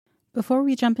Before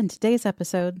we jump into today's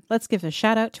episode, let's give a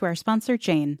shout out to our sponsor,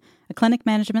 Jane, a clinic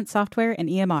management software and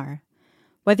EMR.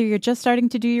 Whether you're just starting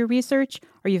to do your research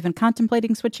or you've been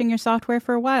contemplating switching your software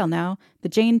for a while now, the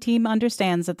Jane team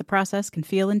understands that the process can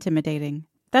feel intimidating.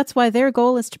 That's why their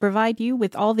goal is to provide you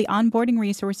with all the onboarding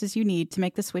resources you need to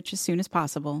make the switch as soon as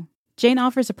possible. Jane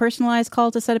offers a personalized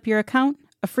call to set up your account,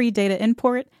 a free data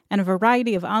import, and a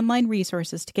variety of online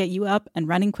resources to get you up and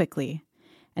running quickly.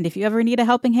 And if you ever need a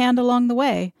helping hand along the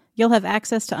way, you'll have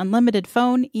access to unlimited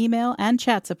phone, email, and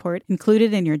chat support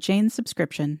included in your Jane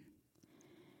subscription.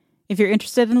 If you're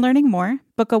interested in learning more,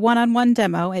 book a one-on-one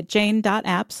demo at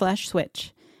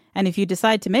jane.app/switch. And if you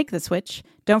decide to make the switch,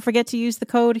 don't forget to use the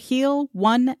code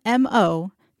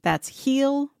HEAL1MO, that's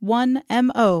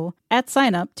HEAL1MO, at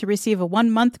sign-up to receive a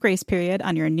 1-month grace period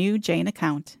on your new Jane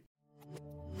account.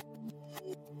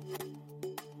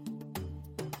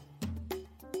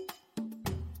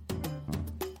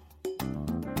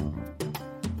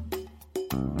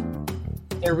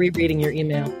 They're rereading your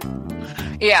email.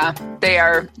 Yeah, they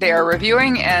are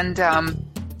reviewing and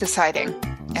deciding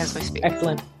as we speak.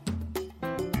 Excellent.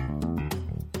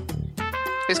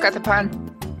 Who's got the pun?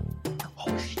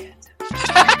 Oh, shit.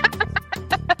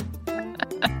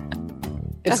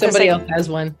 If somebody else has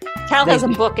one. Cal has a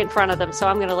book in front of them, so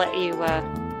I'm going to let you...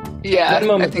 Yeah, one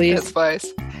moment, I think please. that's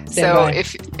wise. So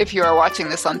if you are watching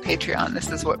this on Patreon, this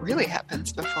is what really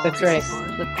happens before. That's right.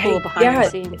 The cool behind the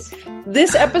scenes.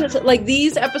 This episode, like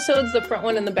these episodes, the front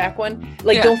one and the back one,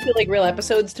 don't feel like real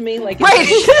episodes to me. Like right.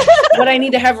 what I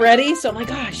need to have ready. So I'm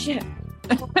like, oh shit.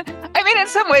 I mean, in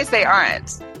some ways they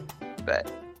aren't,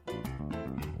 but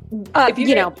but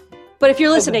if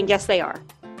you're listening, yes, they are.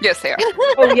 Yes, they are.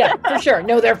 Oh yeah, for sure.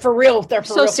 No, they're for real. They're for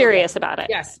so real, serious about it.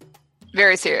 Yes,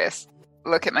 very serious.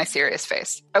 Look at my serious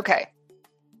face. Okay.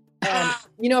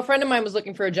 A friend of mine was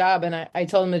looking for a job, and I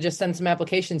told him to just send some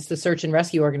applications to search and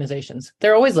rescue organizations.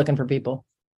 They're always looking for people.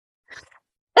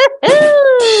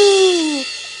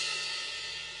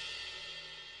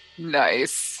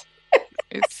 Nice.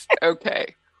 It's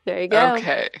okay. There you go.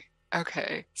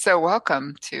 Okay. So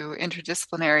welcome to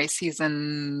Interdisciplinary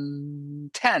Season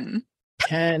 10.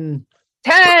 10.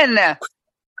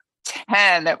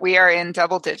 We are in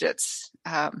double digits.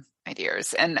 My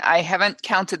dears, and I haven't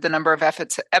counted the number of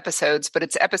episodes, but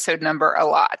it's episode number a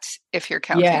lot if you're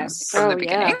counting from the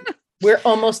beginning. Yeah. We're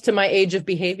almost to my age of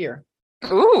behavior.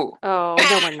 Ooh. Oh,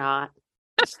 no, we're not.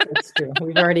 That's true.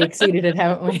 We've already exceeded it,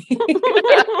 haven't we?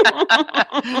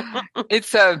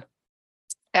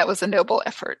 That was a noble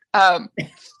effort.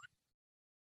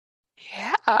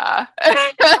 Yeah.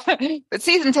 But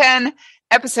season 10,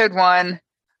 episode 1,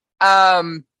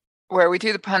 where we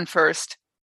do the pun first.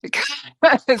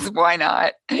 Because why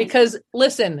not? Because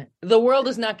listen, the world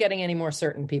is not getting any more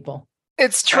certain, people.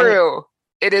 It's true. Right?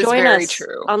 It is Join very us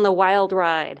true. On the wild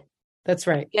ride. That's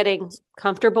right. Getting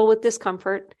comfortable with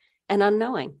discomfort and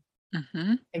unknowing.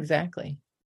 Mm-hmm. Exactly.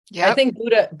 Yeah. I think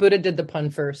Buddha did the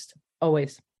pun first.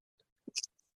 Always.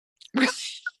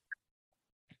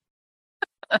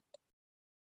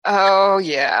 Oh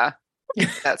yeah.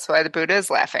 That's why the Buddha is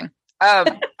laughing.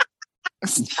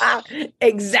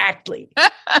 Exactly.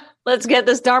 Let's get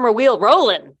this Dharma wheel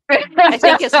rolling. I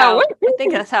think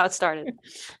that's how it started.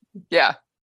 Yeah,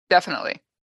 definitely.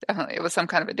 It was some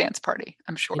kind of a dance party,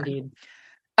 I'm sure. Indeed.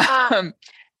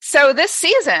 So this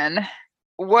season,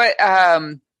 what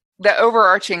the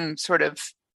overarching sort of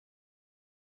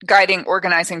guiding,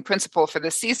 organizing principle for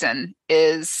this season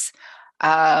is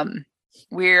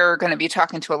we're going to be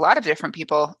talking to a lot of different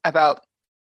people about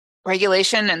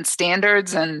regulation and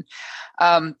standards, and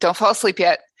don't fall asleep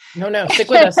yet. No, stick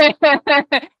with us.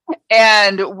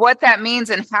 And what that means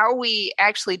and how we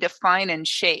actually define and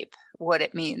shape what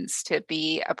it means to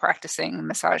be a practicing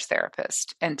massage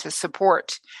therapist and to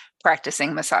support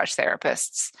practicing massage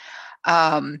therapists.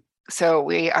 So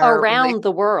we are around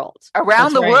the world.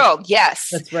 Around the world, yes.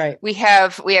 That's right. We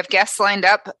have guests lined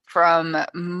up from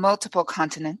multiple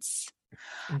continents.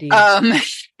 Indeed.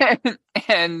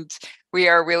 And we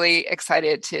are really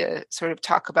excited to sort of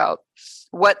talk about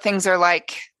what things are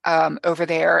like over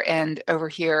there and over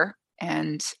here,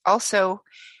 and also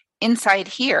inside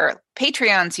here.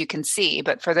 Patreons you can see,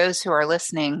 but for those who are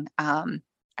listening, I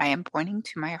am pointing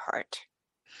to my heart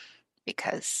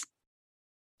because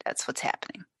that's what's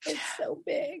happening. It's so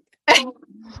big.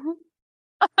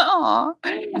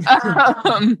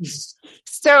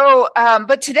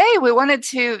 But today we wanted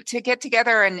to get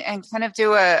together and kind of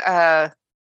do a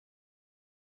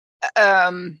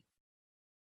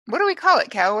what do we call it,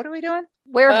 Cal? What are we doing?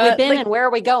 Where have we been and where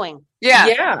are we going?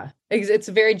 Yeah. It's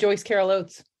very Joyce Carol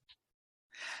Oates.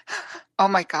 Oh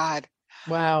my God.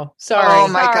 Wow. Sorry. Oh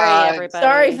my Sorry, God. everybody.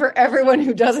 Sorry for everyone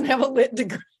who doesn't have a lit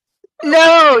degree.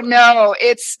 No,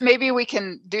 it's maybe we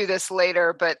can do this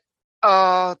later, but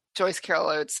oh, Joyce Carol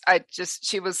Oates.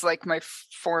 She was like my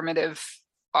formative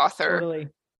author. Totally.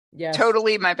 Yes.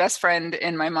 Totally my best friend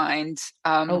in my mind.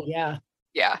 Oh yeah.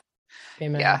 Yeah.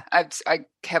 Amen. Yeah. I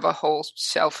have a whole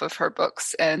shelf of her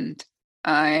books and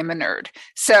I'm a nerd.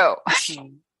 So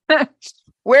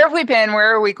where have we been?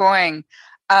 Where are we going?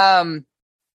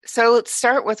 So let's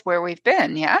start with where we've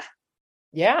been. Yeah.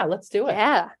 Yeah, let's do it.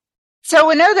 Yeah. So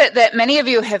we know that many of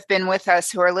you have been with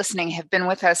us who are listening, have been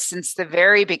with us since the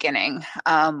very beginning,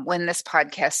 when this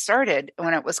podcast started,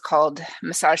 when it was called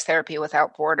Massage Therapy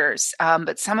Without Borders.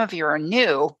 But some of you are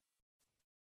new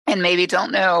and maybe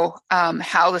don't know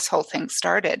how this whole thing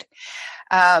started.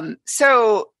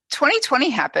 So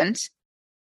 2020 happened.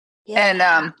 Yeah. And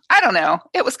I don't know,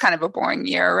 it was kind of a boring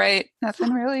year, right?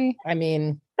 Nothing really. I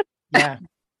mean, yeah,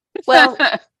 Well,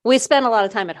 we spent a lot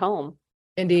of time at home.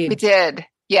 indeed. We did.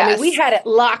 Yes. I mean, we had it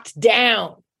locked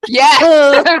down. Yes.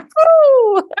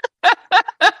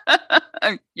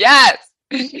 Yes.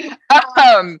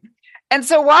 And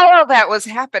so while all that was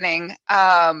happening,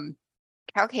 Cal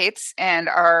Cates and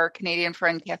our Canadian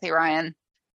friend Kathy Ryan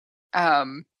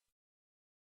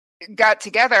got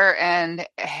together and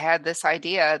had this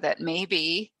idea that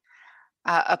maybe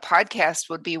a podcast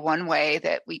would be one way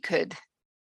that we could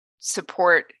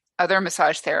support other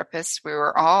massage therapists. We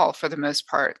were all, for the most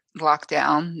part, locked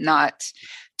down, not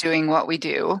doing what we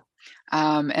do.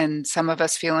 And some of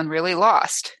us feeling really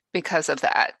lost because of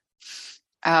that.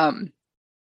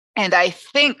 And I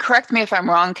think, correct me if I'm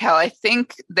wrong, Cal, I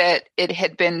think that it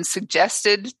had been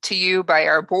suggested to you by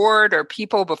our board or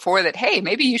people before that, hey,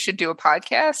 maybe you should do a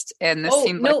podcast. And this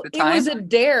seemed like the time. It was a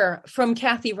dare from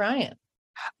Kathy Ryan.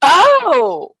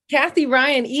 Oh, Kathy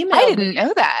Ryan emailed I didn't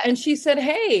know that. and she said,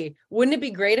 hey, wouldn't it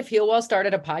be great if Healwell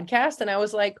started a podcast? And I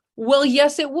was like, well,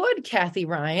 yes, it would, Kathy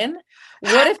Ryan.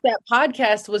 What if that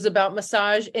podcast was about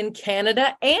massage in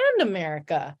Canada and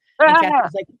America? And Kathy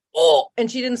was like, oh,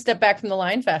 and she didn't step back from the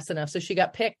line fast enough. So she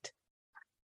got picked.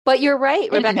 But you're right,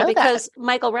 didn't Rebecca, know that. because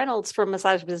Michael Reynolds from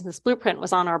Massage Business Blueprint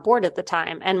was on our board at the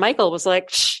time. And Michael was like,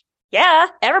 shh, yeah,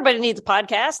 everybody needs a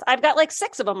podcast. I've got like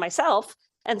 6 of them myself.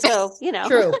 And so, you know.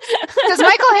 True. Does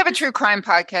Michael have a true crime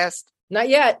podcast? Not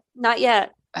yet. Not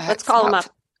yet. Let's call him up.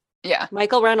 Yeah.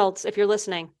 Michael Reynolds, if you're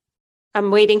listening, I'm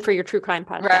waiting for your true crime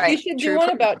podcast. Right. You should do one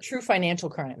about true financial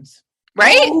crimes.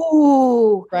 Right?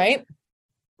 Ooh. Right?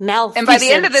 Malfeasance. And by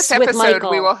the end of this with episode, Michael.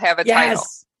 we will have a title.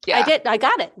 Yes. Yeah. I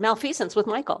got it. Malfeasance with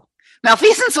Michael.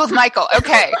 Malfeasance with Michael.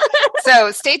 Okay. So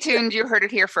stay tuned. You heard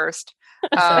it here first.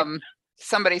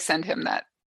 Somebody send him that.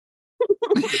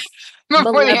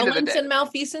 Before the end of the Malevolence day. and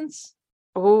malfeasance?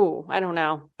 Ooh, I don't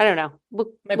know. We'll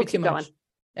Maybe too keep much. going.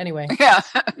 Anyway. Yeah.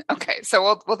 Okay.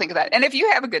 So we'll think of that. And if you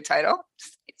have a good title,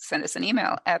 send us an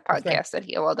email at That's right.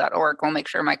 podcast@healwell.org. We'll make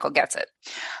sure Michael gets it.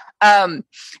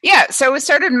 So we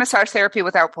started Massage Therapy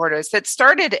Without Borders. That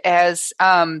started as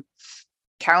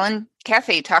Cal and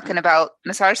Kathy talking about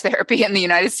massage therapy in the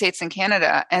United States and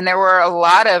Canada. And there were a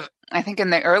lot of, I think in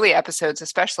the early episodes,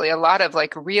 especially a lot of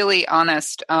like really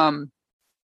honest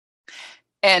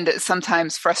and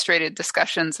sometimes frustrated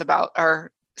discussions about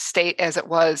our state as it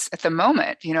was at the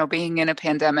moment, you know, being in a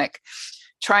pandemic,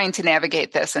 trying to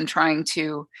navigate this and trying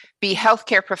to be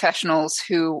healthcare professionals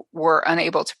who were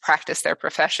unable to practice their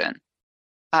profession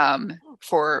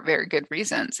for very good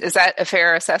reasons. Is that a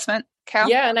fair assessment, Cal?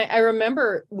 Yeah. And I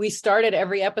remember we started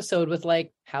every episode with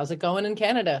like, how's it going in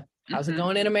Canada? How's it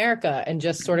going in America? And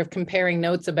just sort of comparing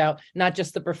notes about not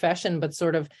just the profession, but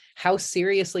sort of how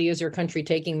seriously is your country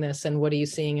taking this? And what are you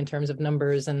seeing in terms of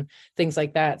numbers and things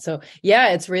like that? So yeah,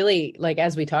 it's really like,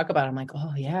 as we talk about it, I'm like,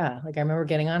 oh yeah. Like I remember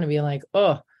getting on and being like,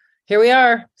 oh, here we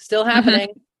are, still happening.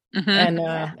 And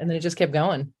then it just kept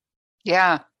going.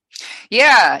 Yeah.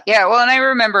 Well, and I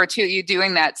remember too, you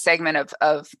doing that segment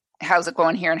of how's it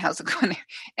going here and how's it going there.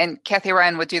 And Kathy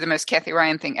Ryan would do the most Kathy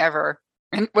Ryan thing ever.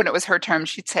 And when it was her term,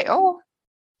 she'd say, oh,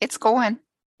 it's going.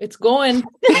 It's going.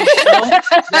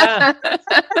 Yeah,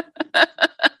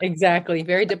 exactly.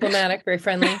 Very diplomatic, very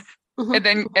friendly. And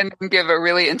then give a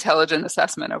really intelligent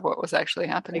assessment of what was actually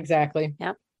happening. Exactly.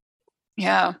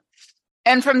 Yeah.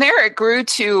 And from there, it grew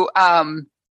to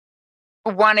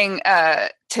wanting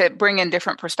to bring in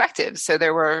different perspectives. So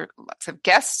there were lots of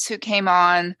guests who came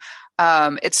on.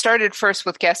 It started first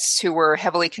with guests who were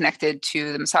heavily connected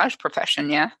to the massage profession.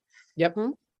 Yeah. Yep.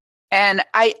 And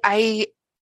I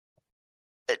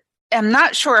am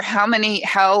not sure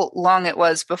how long it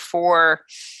was before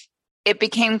it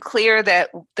became clear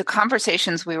that the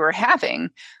conversations we were having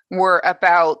were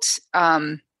about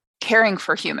caring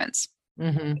for humans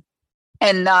and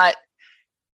not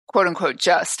quote unquote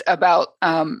just about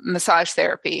massage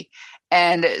therapy.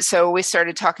 And so we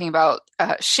started talking about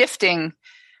shifting,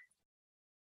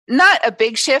 not a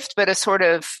big shift, but a sort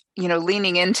of,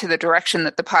 leaning into the direction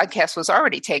that the podcast was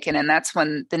already taken. And that's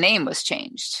when the name was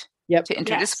changed to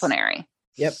Interdisciplinary.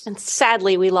 Yep. And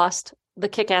sadly, we lost the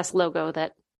kick-ass logo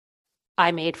that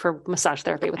I made for Massage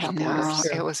Therapy Without Borders.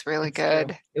 It was really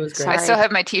good. It was great. I still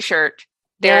have my t-shirt.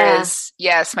 There is,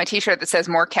 my t-shirt that says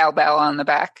more cowbell on the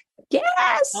back.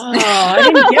 Yes. Oh, I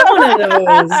didn't get one of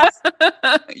those.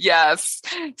 Yes.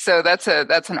 So that's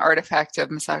an artifact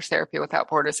of Massage Therapy Without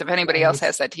Borders. If anybody else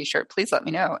has that t-shirt, please let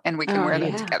me know and we can wear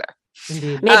them together.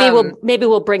 Indeed. Maybe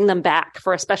we'll bring them back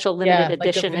for a special limited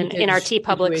edition in our T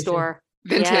Public store.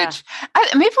 Vintage.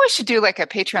 Maybe we should do like a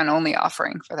Patreon only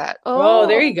offering for that. Oh,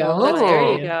 there you go.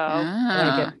 There you go.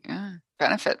 I like it.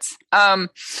 Benefits.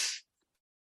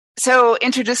 So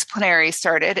Interdisciplinary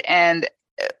started, and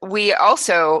we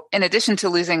also, in addition to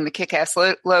losing the kick-ass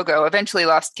logo, eventually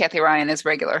lost Kathy Ryan as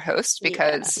regular host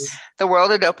because the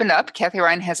world had opened up. Kathy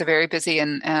Ryan has a very busy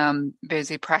and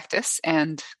busy practice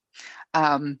and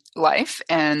life,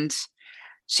 and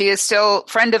she is still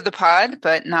friend of the pod,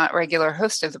 but not regular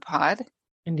host of the pod.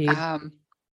 Indeed.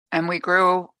 And we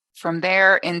grew from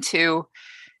there into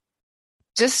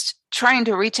just trying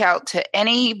to reach out to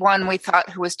anyone we thought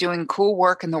who was doing cool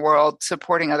work in the world,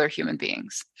 supporting other human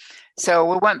beings. So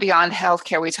we went beyond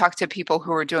healthcare. We talked to people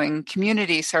who were doing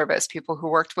community service, people who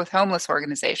worked with homeless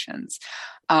organizations.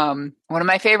 One of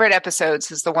my favorite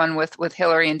episodes is the one with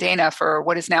Hillary and Dana for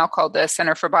what is now called the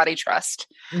Center for Body Trust.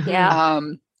 Yeah.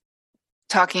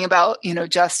 Talking about,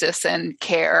 justice and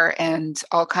care and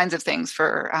all kinds of things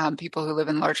for people who live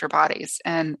in larger bodies.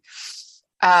 And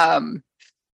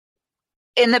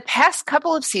in the past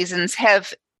couple of seasons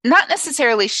have not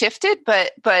necessarily shifted,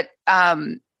 but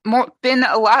been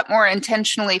a lot more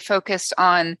intentionally focused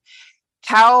on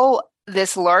how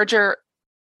this larger,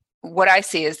 what I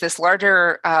see is this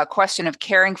larger question of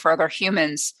caring for other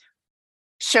humans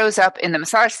shows up in the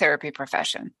massage therapy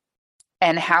profession,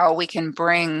 and how we can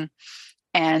bring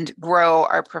and grow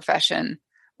our profession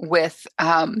with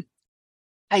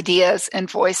ideas and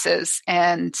voices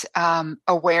and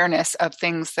awareness of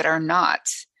things that are not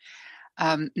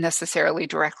necessarily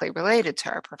directly related to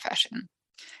our profession.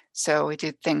 So we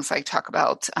did things like talk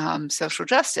about social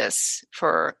justice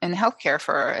in healthcare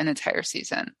for an entire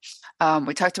season.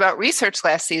 We talked about research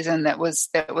last season that was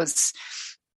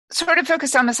sort of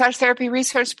focused on massage therapy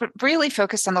research, but really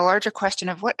focused on the larger question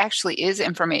of what actually is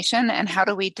information and how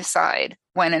do we decide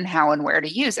when and how and where to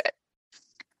use it.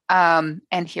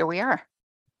 And here we are.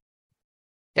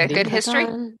 Good history.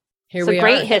 Here it's we a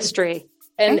great are. history.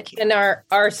 And our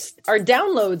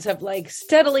downloads have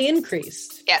steadily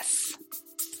increased. Yes.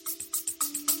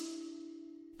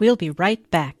 We'll be right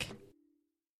back.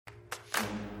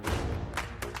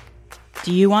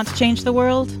 Do you want to change the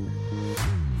world?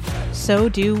 So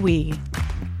do we.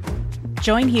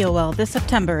 Join Healwell this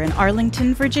September in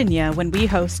Arlington, Virginia, when we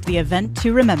host the event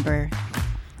to remember.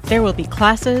 There will be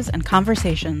classes and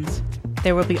conversations.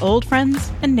 There will be old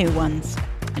friends and new ones.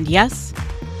 And yes,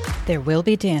 there will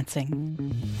be dancing.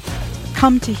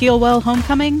 Come to Healwell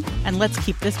Homecoming, and let's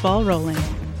keep this ball rolling.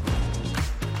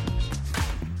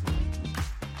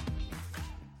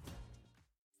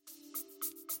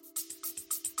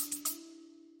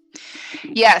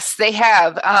 Yes, they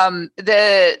have.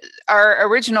 Our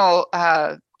original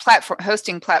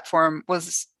hosting platform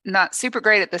was not super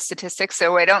great at the statistics,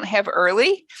 so I don't have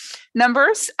early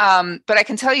numbers. But I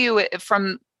can tell you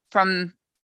from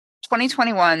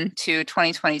 2021 to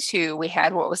 2022, we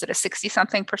had, what was it, a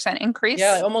 60-something% increase?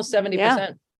 Yeah, almost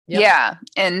 70%. Yep. Yeah,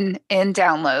 in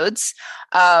downloads,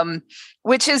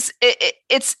 which is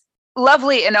it's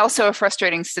lovely and also a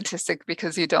frustrating statistic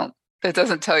because it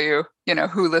doesn't tell you,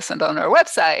 who listened on our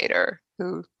website or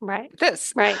who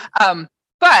this. Right.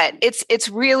 But it's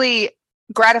really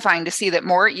gratifying to see that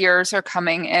more ears are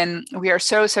coming, and we are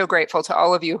so, so grateful to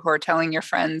all of you who are telling your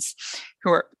friends,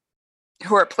 who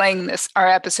are playing our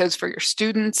episodes for your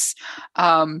students,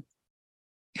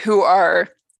 who are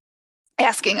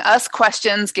asking us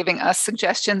questions, giving us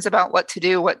suggestions about what to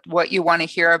do, what you want to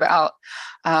hear about,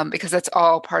 because that's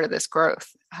all part of this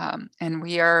growth. And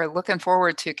we are looking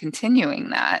forward to continuing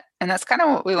that. And that's kind of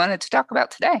what we wanted to talk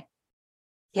about today.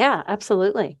 Yeah,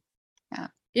 absolutely. Yeah.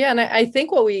 Yeah. And I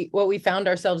think what we found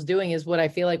ourselves doing is what I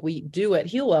feel like we do at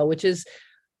Healwell, which is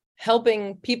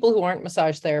helping people who aren't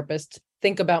massage therapists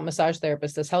think about massage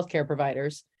therapists as healthcare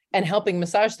providers, and helping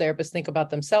massage therapists think about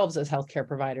themselves as healthcare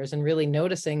providers, and really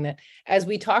noticing that as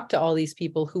we talk to all these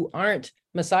people who aren't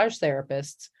massage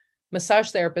therapists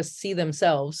see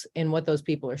themselves in what those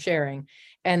people are sharing,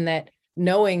 and that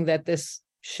knowing that this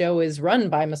show is run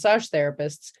by massage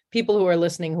therapists, people who are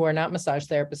listening who are not massage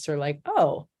therapists are like,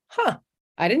 oh,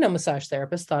 I didn't know massage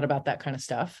therapists thought about that kind of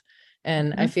stuff.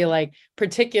 And I feel like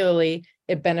particularly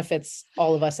it benefits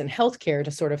all of us in healthcare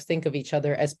to sort of think of each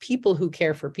other as people who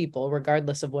care for people,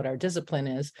 regardless of what our discipline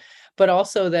is, but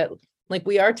also that like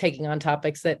we are taking on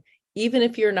topics that even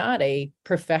if you're not a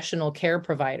professional care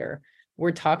provider,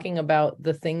 we're talking about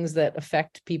the things that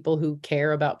affect people who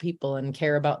care about people and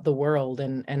care about the world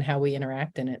and how we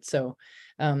interact in it. So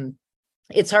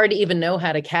it's hard to even know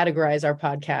how to categorize our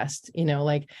podcast.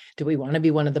 Like, do we want to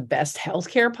be one of the best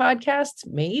healthcare podcasts?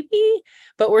 Maybe,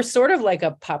 but we're sort of like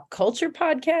a pop culture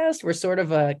podcast. We're sort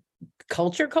of a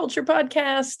culture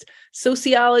podcast,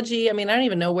 sociology. I mean, I don't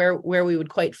even know where we would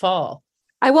quite fall.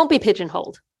 I won't be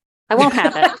pigeonholed. I won't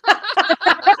have it.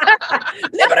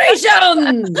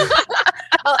 Liberation.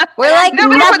 We're like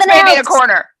nothing else. In a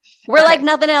corner. We're like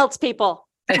nothing else, people.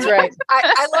 That's right.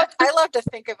 I love to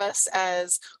think of us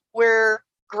as we're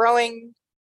growing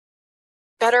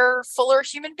better, fuller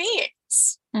human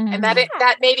beings, and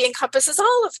that maybe encompasses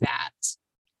all of that.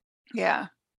 Yeah.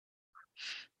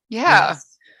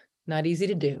 Yes. Not easy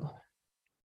to do.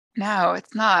 No,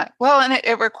 it's not. Well, and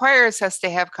it requires us to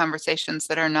have conversations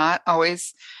that are not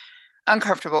always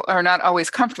uncomfortable, or not always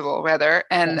comfortable, rather,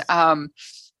 and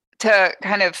to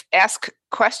kind of ask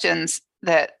questions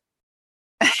that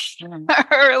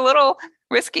are a little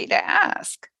risky to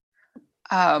ask.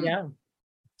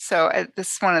 So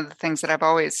this is one of the things that I've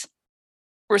always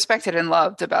respected and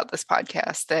loved about this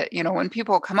podcast, that, when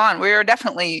people come on, we are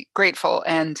definitely grateful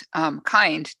and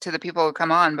kind to the people who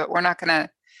come on, but we're not going to,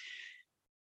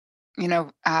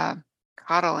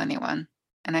 coddle anyone.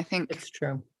 And I think it's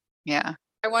true. Yeah.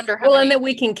 I wonder how and that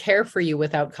we can care for you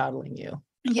without coddling you.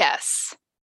 Yes.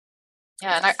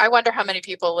 Yeah, and I wonder how many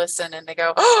people listen and they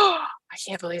go, "Oh, I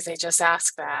can't believe they just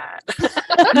asked that."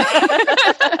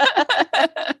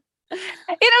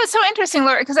 It's so interesting,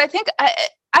 Laura, because I think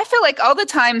I feel like all the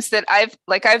times that I've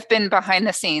been behind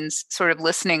the scenes, sort of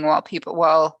listening while people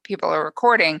are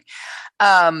recording,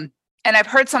 and I've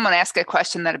heard someone ask a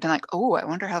question that I've been like, "Oh, I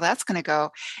wonder how that's going to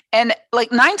go," and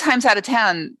like 9 times out of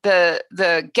 10,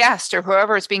 the guest or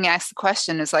whoever is being asked the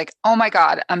question is like, "Oh my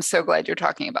God, I'm so glad you're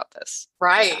talking about this."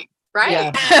 Right.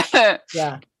 Yeah.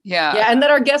 And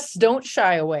that our guests don't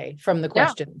shy away from the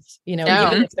questions, even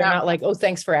if they're not like, "Oh,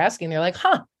 thanks for asking." They're like,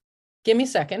 give me a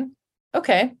second.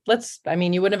 Okay,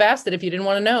 you wouldn't have asked it if you didn't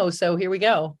want to know. So here we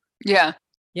go. Yeah.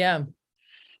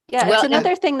 It's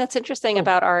another thing that's interesting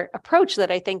about our approach that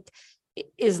I think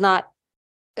is not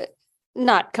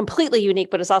completely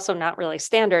unique, but is also not really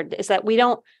standard, is that we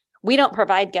don't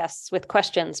provide guests with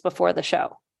questions before the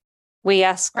show. We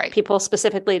ask people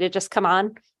specifically to just come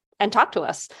on and talk to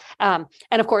us. And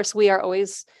of course, we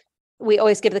always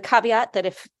give the caveat that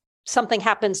if something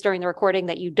happens during the recording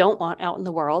that you don't want out in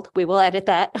the world, we will edit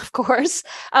that, of course.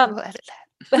 We'll edit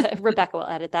that. Rebecca will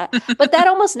edit that. But that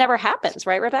almost never happens,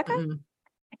 right, Rebecca? Mm-hmm.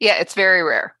 Yeah, it's very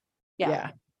rare. Yeah.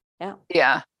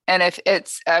 And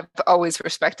I've always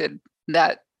respected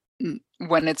that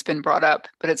when it's been brought up,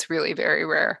 but it's really very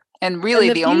rare. And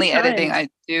really the only editing I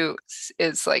do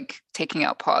is like taking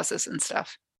out pauses and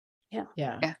stuff.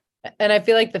 Yeah. And I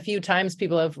feel like the few times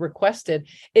people have requested,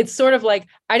 it's sort of like,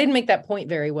 I didn't make that point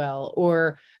very well,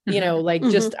 or,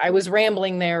 just I was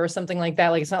rambling there or something like that.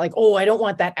 Like, it's not like, oh, I don't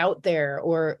want that out there.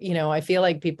 Or, I feel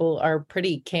like people are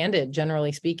pretty candid,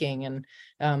 generally speaking.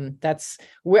 And that's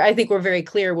where I think we're very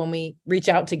clear when we reach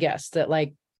out to guests that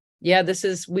like,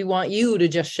 we want you to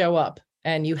just show up,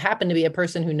 and you happen to be a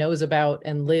person who knows about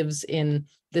and lives in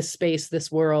this space,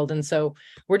 this world. And so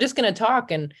we're just going to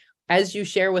talk. And as you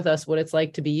share with us what it's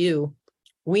like to be you,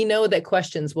 we know that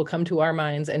questions will come to our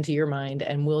minds and to your mind,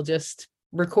 and we'll just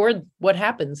record what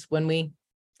happens when we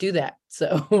do that.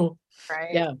 So,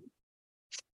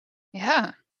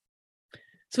 Yeah.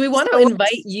 So we want to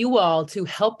invite you all to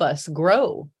help us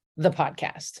grow the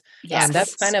podcast. Yes.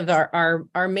 That's kind of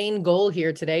our main goal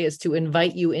here today, is to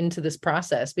invite you into this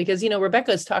process, because,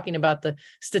 Rebecca is talking about the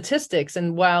statistics,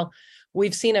 and while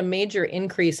we've seen a major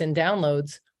increase in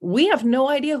downloads, we have no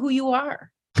idea who you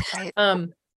are. Right.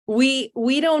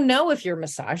 We don't know if you're a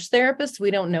massage therapist. We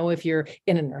don't know if you're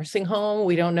in a nursing home.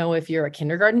 We don't know if you're a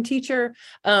kindergarten teacher.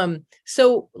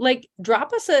 So like,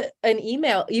 drop us an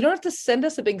email. You don't have to send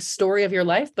us a big story of your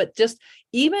life, but just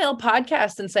email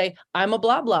podcast and say, I'm a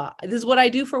blah, blah. This is what I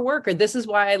do for work, or this is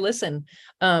why I listen.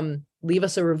 Leave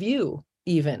us a review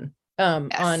even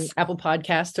on Apple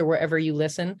Podcasts or wherever you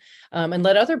listen, and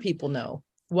let other people know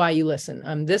why you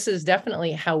listen. This is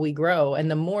definitely how we grow.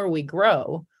 And the more we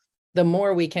grow, the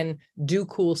more we can do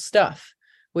cool stuff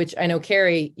which I know,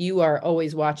 Carrie, you are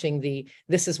always watching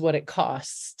this is what it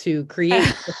costs to create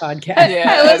the podcast.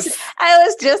 Yes. I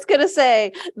was just going to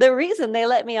say, the reason they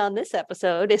let me on this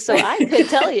episode is so I could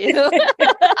tell you.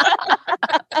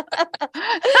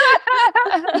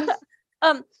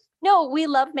 No, we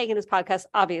love making this podcast.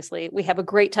 Obviously, we have a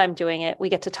great time doing it. We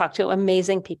get to talk to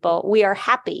amazing people. We are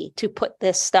happy to put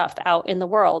this stuff out in the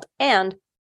world. And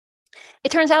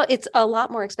it turns out it's a lot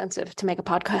more expensive to make a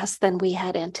podcast than we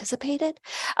had anticipated.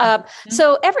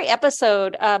 So every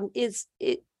episode is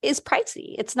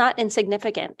pricey. It's not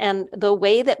insignificant. And the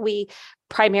way that we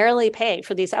primarily pay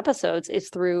for these episodes is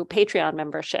through Patreon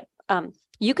membership.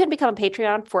 You can become a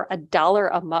Patreon for $1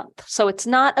 a month. So it's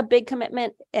not a big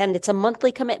commitment, and it's a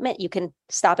monthly commitment. You can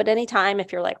stop at any time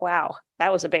if you're like, wow,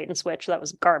 that was a bait and switch. That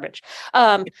was garbage.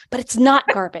 But it's not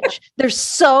garbage. There's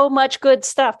so much good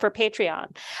stuff for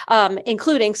Patreon,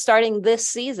 including starting this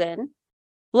season.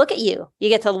 Look at you. You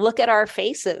get to look at our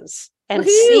faces and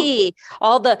see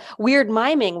all the weird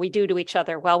miming we do to each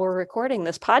other while we're recording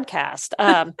this podcast.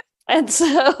 And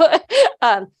so,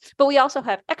 but we also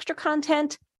have extra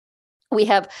content. We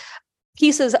have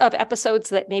pieces of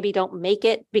episodes that maybe don't make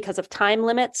it because of time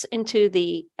limits into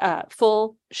the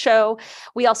full show.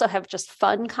 We also have just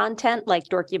fun content like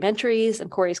documentaries and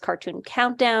Corey's Cartoon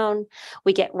Countdown.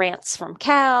 We get rants from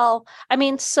Cal. I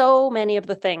mean, so many of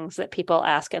the things that people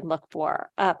ask and look for.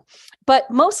 But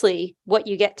mostly what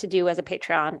you get to do as a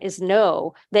Patreon is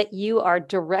know that you are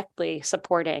directly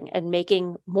supporting and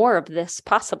making more of this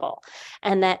possible.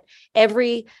 And that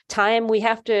every time we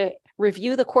have to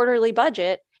review the quarterly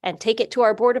budget and take it to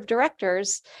our board of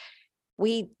directors,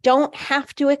 we don't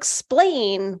have to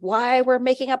explain why we're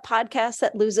making a podcast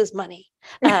that loses money.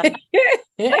 I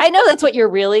know that's what you're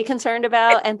really concerned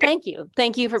about. And thank you.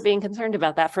 Thank you for being concerned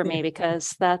about that for me,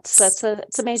 because it's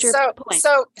a major point.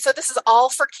 So this is all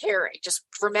for Carrie. Just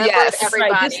remember,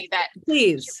 everybody, that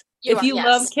please, if you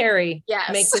love Carrie,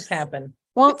 make this happen.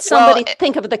 Won't somebody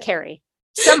think of the Carrie?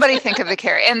 Somebody think of the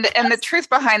Carrie. And the truth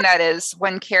behind that is,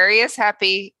 when Carrie is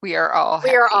happy, we are all happy.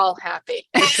 We are all happy.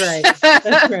 That's right.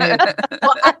 That's right.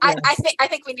 Well, I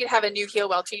think we need to have a new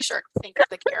Healwell t-shirt. Think of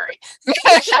the Carrie.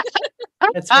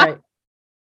 That's right.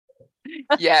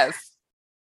 Yes.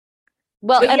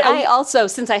 Well, and I also,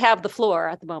 since I have the floor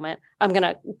at the moment, I'm going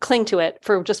to cling to it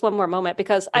for just one more moment,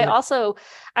 because I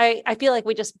feel like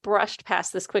we just brushed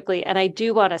past this quickly. And I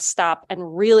do want to stop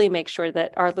and really make sure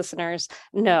that our listeners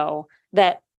know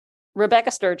that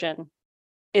Rebecca Sturgeon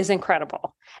is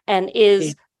incredible and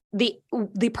is the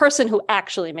person who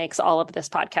actually makes all of this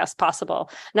podcast possible.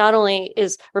 Not only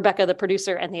is Rebecca the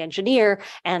producer and the engineer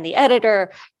and the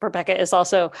editor, Rebecca is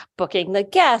also booking the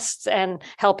guests and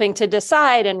helping to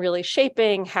decide and really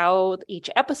shaping how each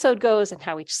episode goes and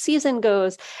how each season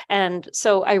goes. And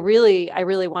so I really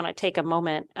want to take a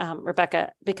moment,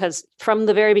 Rebecca, because from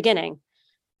the very beginning,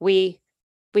 we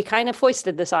kind of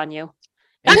foisted this on you.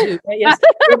 Yes.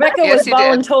 Rebecca was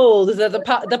voluntold that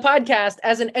the podcast,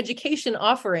 as an education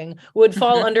offering, would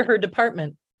fall under her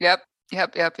department. Yep.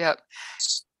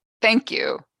 Thank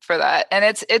you for that. And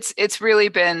it's really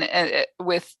been,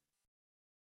 with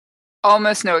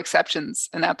almost no exceptions,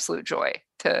 an absolute joy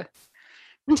to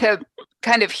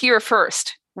kind of hear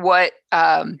first what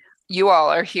you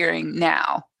all are hearing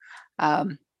now,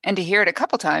 and to hear it a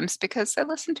couple times, because I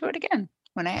listened to it again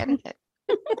when I edited it.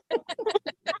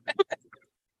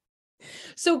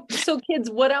 So kids,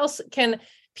 what else can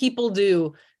people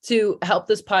do to help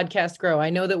this podcast grow? I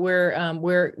know that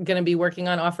we're going to be working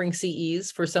on offering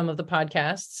CEs for some of the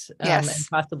podcasts, and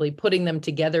possibly putting them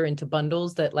together into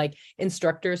bundles that like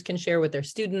instructors can share with their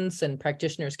students and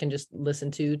practitioners can just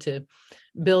listen to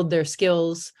build their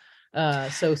skills.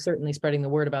 So certainly spreading the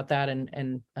word about that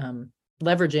and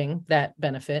leveraging that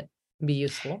benefit would be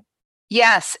useful.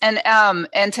 Yes. And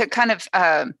to kind of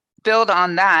build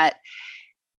on that,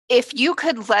 if you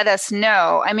could let us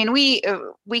know, I mean, we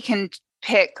can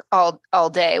pick all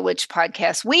day which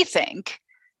podcast we think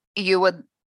you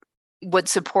would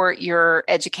support your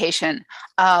education.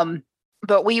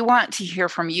 But we want to hear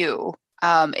from you.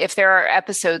 If there are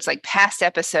episodes, like past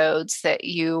episodes that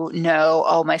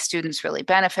my students really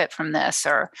benefit from this,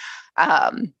 or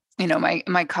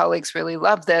my colleagues really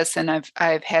love this, and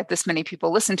I've had this many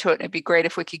people listen to it. It'd be great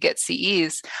if we could get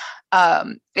CEs.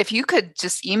 If you could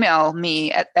just email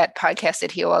me at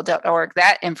podcast@healwell.org,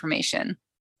 that information,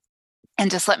 and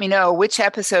just let me know which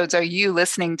episodes are you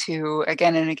listening to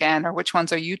again and again, or which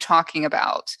ones are you talking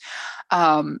about,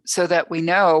 so that we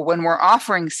know when we're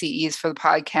offering CEs for the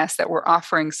podcast that we're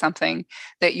offering something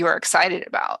that you are excited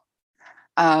about,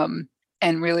 and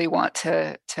really want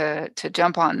to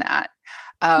jump on that.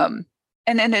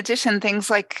 And in addition, things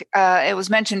like it was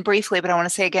mentioned briefly, but I want to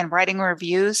say again, writing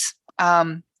reviews.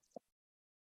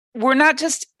 We're not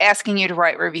just asking you to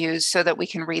write reviews so that we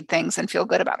can read things and feel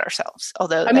good about ourselves.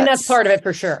 Although I mean, that's part of it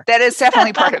for sure. That is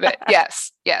definitely part of it.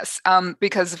 Yes.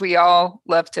 Because we all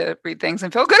love to read things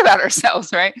and feel good about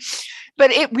ourselves, right?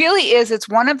 But it really is, it's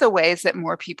one of the ways that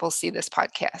more people see this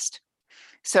podcast.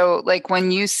 So like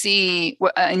when you see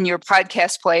in your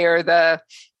podcast player, the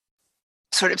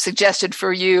sort of suggested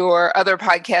for you or other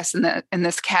podcasts in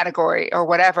this category or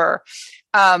whatever,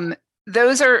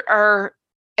 those are,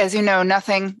 as you know,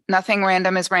 nothing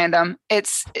random is random.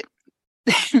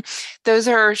 Those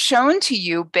are shown to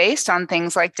you based on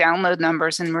things like download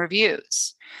numbers and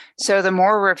reviews. So the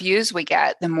more reviews we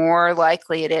get, the more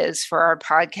likely it is for our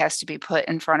podcast to be put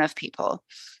in front of people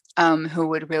who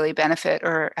would really benefit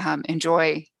or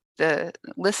enjoy the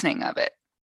listening of it.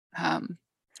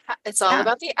 It's all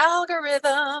about the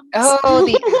algorithm. Oh,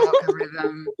 the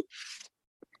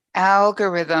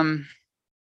algorithm.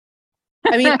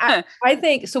 I mean, I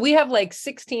think, so we have like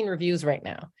 16 reviews right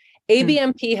now.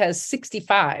 ABMP has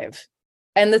 65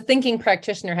 and the Thinking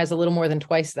Practitioner has a little more than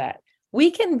twice that.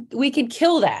 We can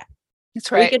kill that.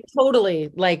 That's right. We could totally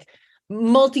like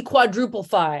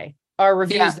multi-quadruplify our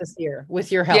reviews this year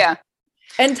with your help. Yeah.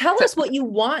 And tell us what you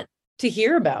want to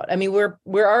hear about. I mean, we're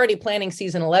already planning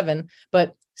season 11,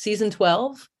 but season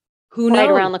 12, who knows? Right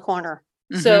around the corner.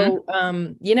 So,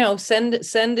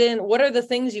 send in, what are the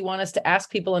things you want us to ask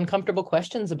people uncomfortable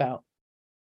questions about?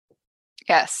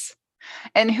 Yes.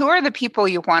 And who are the people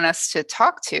you want us to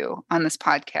talk to on this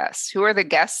podcast? Who are the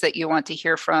guests that you want to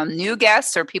hear from? New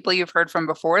guests or people you've heard from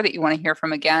before that you want to hear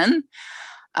from again?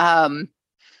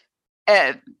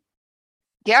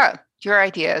 Your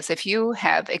ideas. If you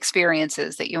have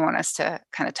experiences that you want us to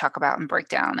kind of talk about and break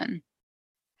down and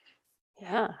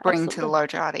bring to the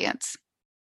larger audience.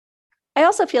 I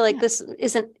also feel like this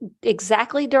isn't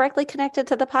exactly directly connected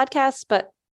to the podcast, but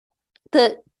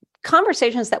the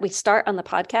conversations that we start on the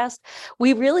podcast,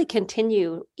 we really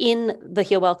continue in the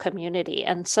Healwell community.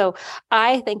 And so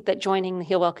I think that joining the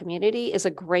Healwell community is a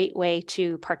great way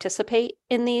to participate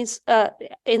in these,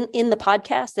 in the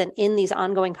podcast and in these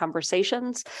ongoing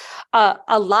conversations.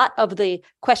 A lot of the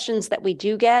questions that we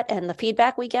do get and the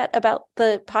feedback we get about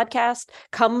the podcast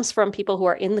comes from people who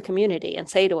are in the community and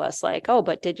say to us like, oh,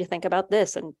 but did you think about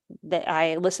this? And that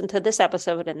I listened to this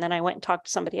episode and then I went and talked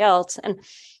to somebody else.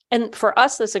 And for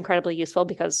us, that's incredibly useful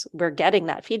because we're getting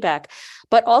that feedback.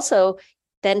 But also,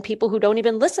 then people who don't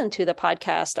even listen to the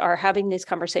podcast are having these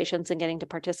conversations and getting to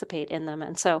participate in them.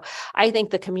 And so I think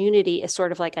the community is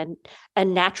sort of like a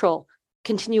natural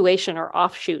continuation or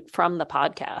offshoot from the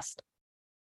podcast.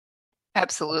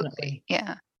 Absolutely.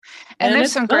 Yeah. And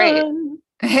there's some great, and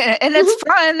it's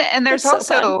fun. And there's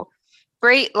also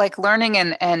great like learning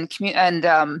and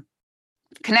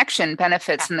connection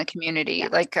benefits in the community.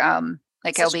 Like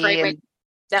LB and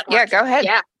go ahead.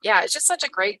 Yeah. It's just such a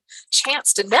great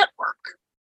chance to network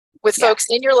with folks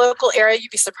in your local area.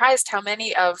 You'd be surprised how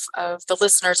many of the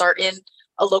listeners are in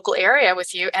a local area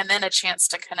with you, and then a chance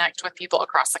to connect with people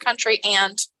across the country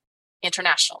and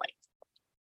internationally.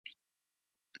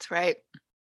 That's right.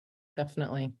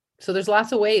 Definitely. So there's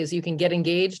lots of ways you can get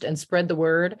engaged and spread the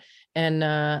word and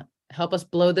help us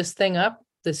blow this thing up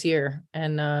this year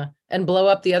and blow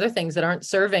up the other things that aren't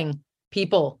serving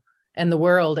people and the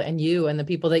world and you and the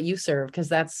people that you serve, because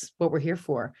that's what we're here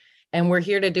for. And we're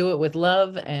here to do it with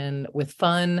love and with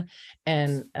fun.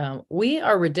 And we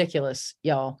are ridiculous,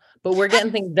 y'all, but we're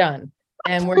getting things done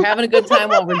and we're having a good time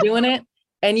while we're doing it.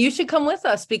 And you should come with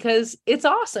us because it's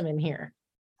awesome in here.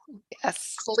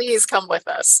 Yes. Please come with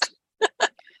us.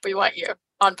 We want you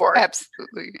on board.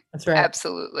 Absolutely. That's right.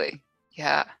 Absolutely.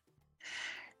 Yeah.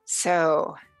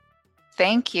 So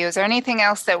thank you. Is there anything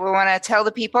else that we want to tell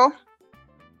the people?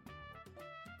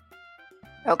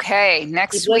 Okay,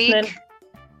 next week.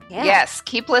 Yes,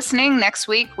 keep listening. Next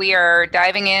week, we are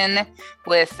diving in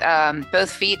with both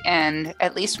feet and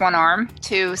at least one arm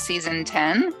to season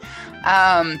 10.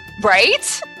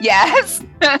 Right? Yes.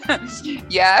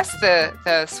 Yes,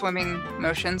 the swimming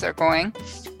motions are going.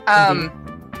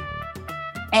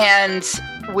 And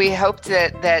we hope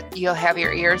that you'll have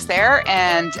your ears there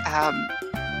and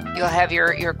you'll have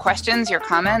your questions, your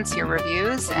comments, your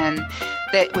reviews, and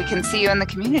that we can see you in the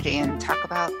community and talk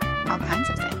about all kinds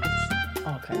of things.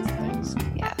 All kinds of things.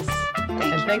 Yes.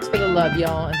 Thanks for the love,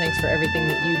 y'all. And thanks for everything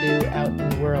that you do out in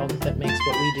the world that makes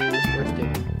what we do worth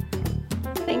doing.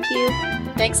 Thank you.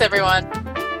 Thanks, everyone.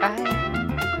 Bye.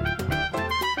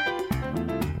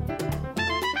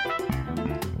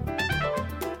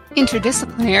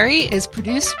 Interdisciplinary is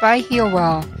produced by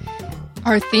Healwell.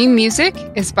 Our theme music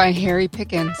is by Harry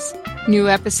Pickens. New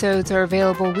episodes are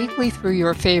available weekly through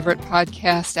your favorite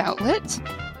podcast outlet.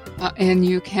 And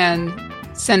you can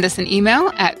send us an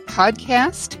email at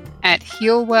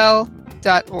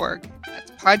podcast@healwell.org.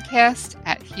 That's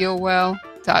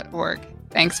podcast@healwell.org.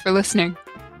 Thanks for listening.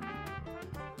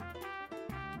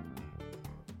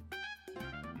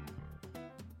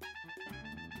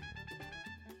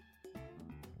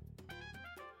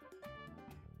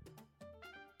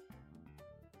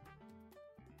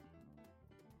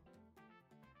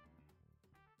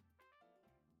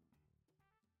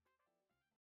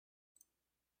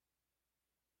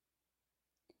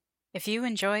 If you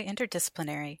enjoy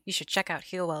Interdisciplinary, you should check out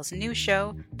Healwell's new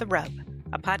show, The Rub,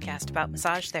 a podcast about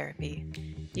massage therapy.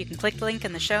 You can click the link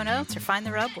in the show notes or find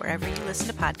The Rub wherever you listen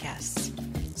to podcasts.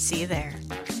 See you there.